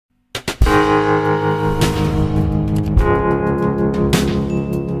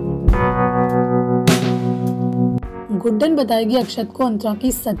गुड्डन बताएगी अक्षत को अंतरा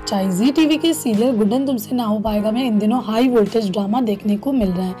की सच्चाई। जी टीवी के सीरियल गुड्डन तुमसे ना हो पाएगा में इन दिनों हाई वोल्टेज ड्रामा देखने को मिल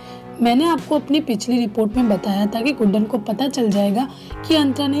रहा है। मैंने आपको अपनी पिछली रिपोर्ट में बताया था कि गुड्डन को पता चल जाएगा कि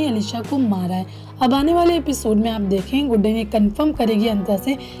अंतरा ने अलीशा को मारा है। अब आने वाले एपिसोड में आप देखें गुड्डन ये कंफर्म करेगी अंतरा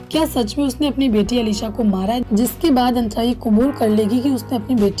से क्या सच में उसने अपनी बेटी अलीशा को मारा है, जिसके बाद अंतरा ये कबूल कर लेगी कि उसने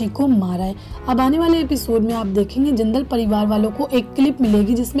अपनी बेटी को मारा है। अब आने वाले एपिसोड में आप देखेंगे जिंदल परिवार वालों को एक क्लिप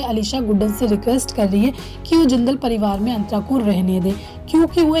मिलेगी जिसमें अलीशा गुड्डन से रिक्वेस्ट कर रही है कि वो जिंदल परिवार में अंतरा को रहने दे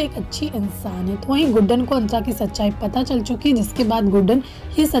क्योंकि वो एक अच्छी इंसान है। तो वहीं गुड्डन को अंतरा की सच्चाई पता चल चुकी है, जिसके बाद गुड्डन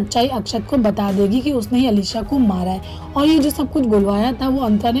ये सच्चाई अक्षत को बता देगी कि उसने ही अलीशा को मारा है और ये जो सब कुछ बुलवाया था वो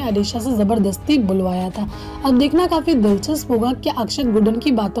अंतरा ने अलीशा से जबरदस्ती बुलवाया था। अब देखना काफी दिलचस्प होगा कि अक्षत गुड्डन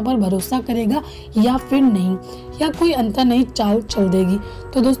की बातों पर भरोसा करेगा या फिर नहीं, या कोई अंतरा नई चाल चल देगी।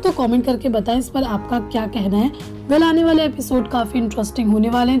 तो दोस्तों कमेंट करके बताएं इस पर आपका क्या कहना है। वेल आने वाले एपिसोड काफी इंटरेस्टिंग होने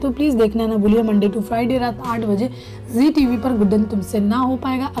वाले हैं, तो प्लीज देखना ना भूलिए मंडे टू फ्राइडे रात 8 बजे जी टीवी पर गुड्डन तुमसे ना हो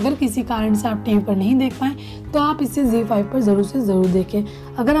पाएगा। अगर किसी कारण से आप टीवी पर नहीं देख पाए तो आप इसे जी5 पर जरूर से जरूर देखें।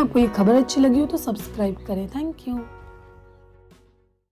 अगर आपको ये खबर अच्छी लगी हो तो सब्सक्राइब करें। Thank you.